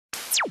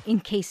in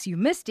case you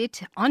missed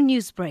it on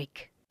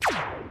Newsbreak.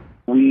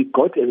 We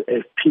got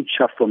a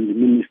picture from the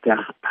minister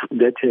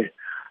that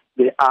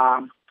there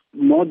are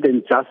more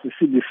than just,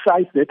 the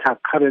sites that are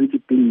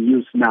currently being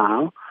used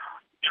now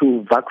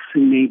to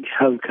vaccinate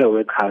healthcare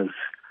workers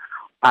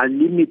are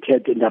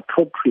limited and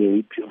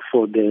appropriate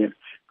for the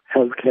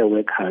healthcare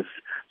workers.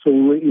 So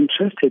we were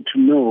interested to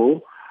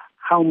know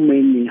how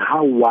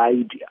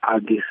wide are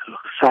the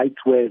sites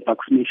where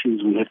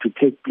vaccinations will have to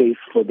take place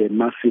for the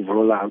massive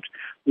rollout,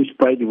 which,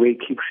 by the way,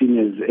 kicks in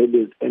as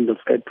early as end of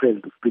April,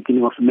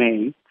 beginning of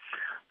May.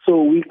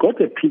 So we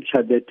got a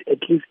picture that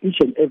at least each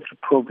and every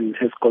province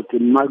has got a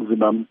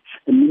minimum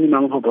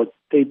of about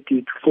 30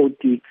 to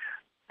 40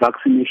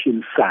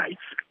 vaccination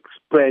sites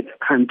spread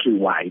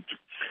countrywide.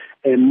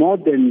 And more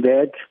than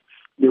that,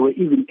 they were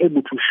even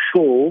able to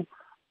show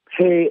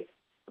per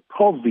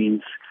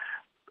province,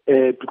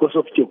 because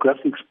of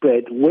geographic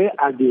spread, where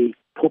are the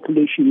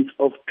populations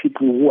of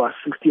people who are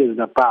 60 years and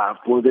above.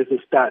 Well, there's a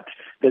start.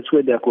 That's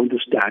where they're going to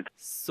start.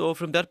 So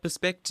from that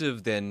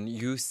perspective then,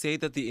 you say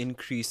that the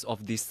increase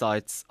of these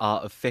sites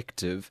are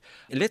effective.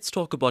 Let's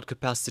talk about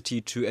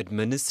capacity to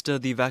administer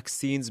the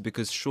vaccines,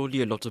 because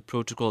surely a lot of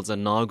protocols are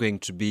now going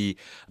to be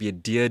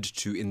adhered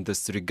to in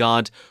this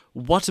regard.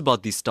 What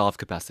about the staff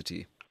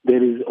capacity?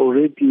 There is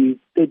already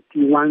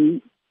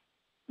 31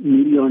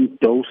 million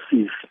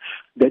doses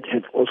that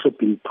have also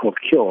been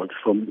procured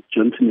from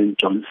Johnson &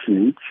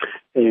 Johnson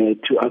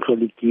to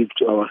actually give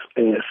to our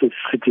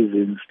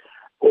citizens.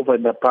 Over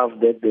and above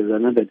that, there's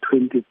another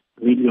 20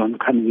 million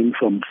coming in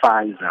from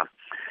Pfizer.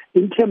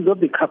 In terms of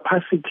the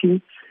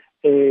capacity,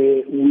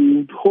 we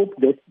would hope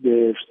that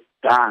they've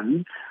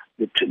done.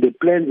 The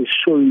plan is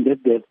showing that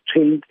they've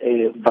trained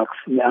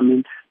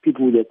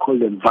people, they call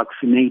them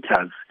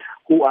vaccinators,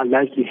 who are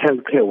likely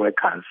healthcare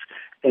workers.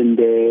 And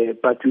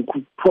but we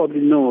could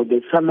probably know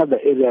that some other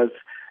areas,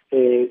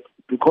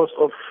 because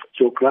of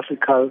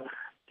geographical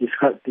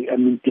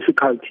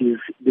difficulties,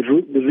 the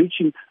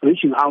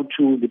reaching out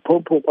to the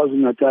Popo,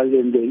 KwaZulu-Natal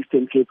and the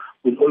Eastern Cape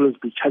will always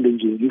be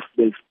challenging if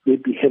there's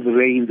maybe heavy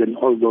rains and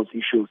all those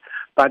issues.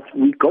 But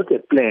we got a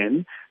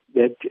plan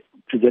that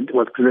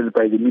was presented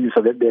by the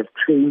minister that they have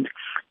trained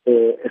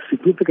a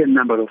significant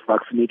number of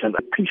vaccinators.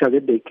 The picture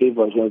that they gave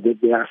us was that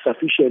they are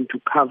sufficient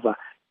to cover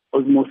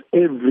almost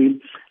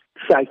every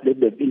site that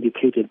they've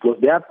indicated, because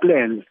their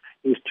plan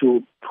is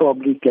to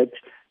probably get,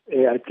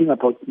 I think,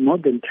 about more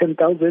than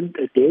 10,000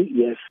 a day,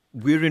 yes.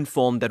 We're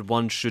informed that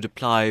one should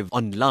apply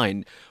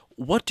online.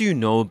 What do you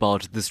know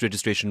about this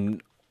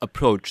registration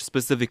approach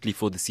specifically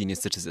for the senior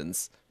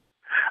citizens?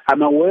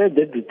 I'm aware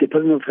that the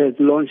Department of Health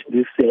launched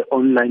this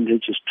online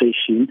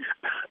registration,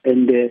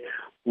 and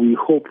we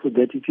hope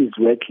that it is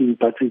working,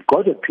 but we've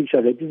got a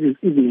picture that this is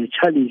even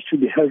a challenge to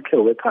the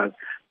healthcare workers,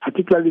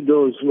 particularly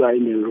those who are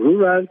in the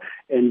rural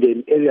and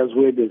in areas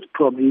where there's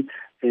probably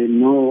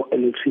no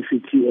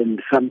electricity and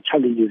some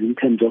challenges in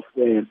terms of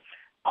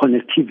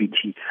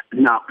connectivity.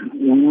 Now,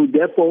 we will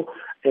therefore,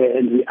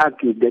 and we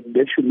argue that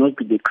that should not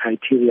be the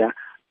criteria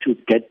to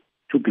get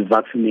to be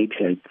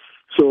vaccinated.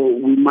 So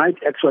we might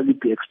actually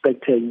be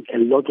expecting a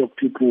lot of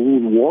people who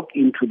will walk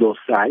into those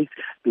sites,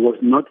 because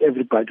not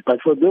everybody,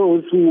 but for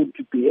those who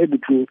would be able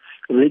to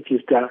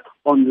register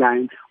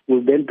online,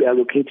 will then be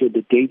allocated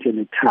a date and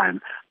a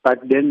time. But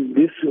then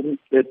this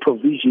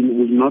provision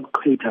will not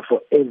cater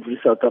for every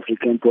South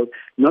African, because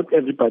not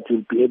everybody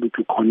will be able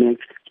to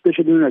connect,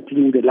 especially when we're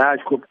dealing with a large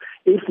group.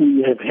 If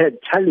we have had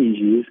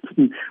challenges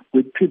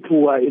with people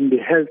who are in the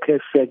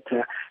healthcare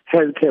sector,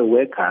 healthcare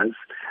workers,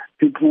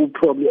 people,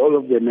 probably all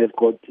of them have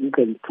got, you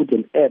can put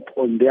an app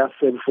on their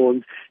cell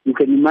phones. You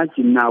can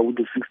imagine now with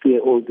the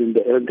 60-year-olds and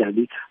the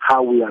elderly,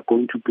 how we are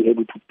going to be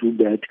able to do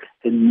that.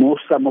 And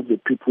some of the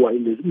people are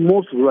in the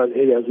most rural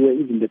areas where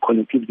even the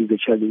connectivity is a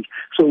challenge.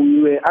 So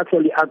we were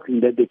actually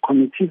arguing that the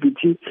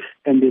connectivity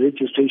and the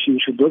registration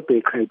should not be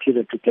a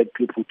criteria to get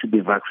people to be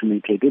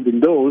vaccinated.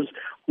 Even those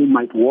who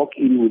might walk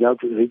in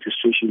without the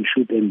registration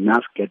should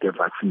enough get a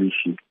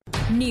vaccination.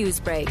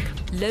 Newsbreak,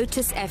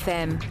 Lotus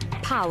FM,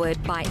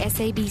 powered by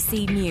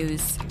SABC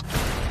News.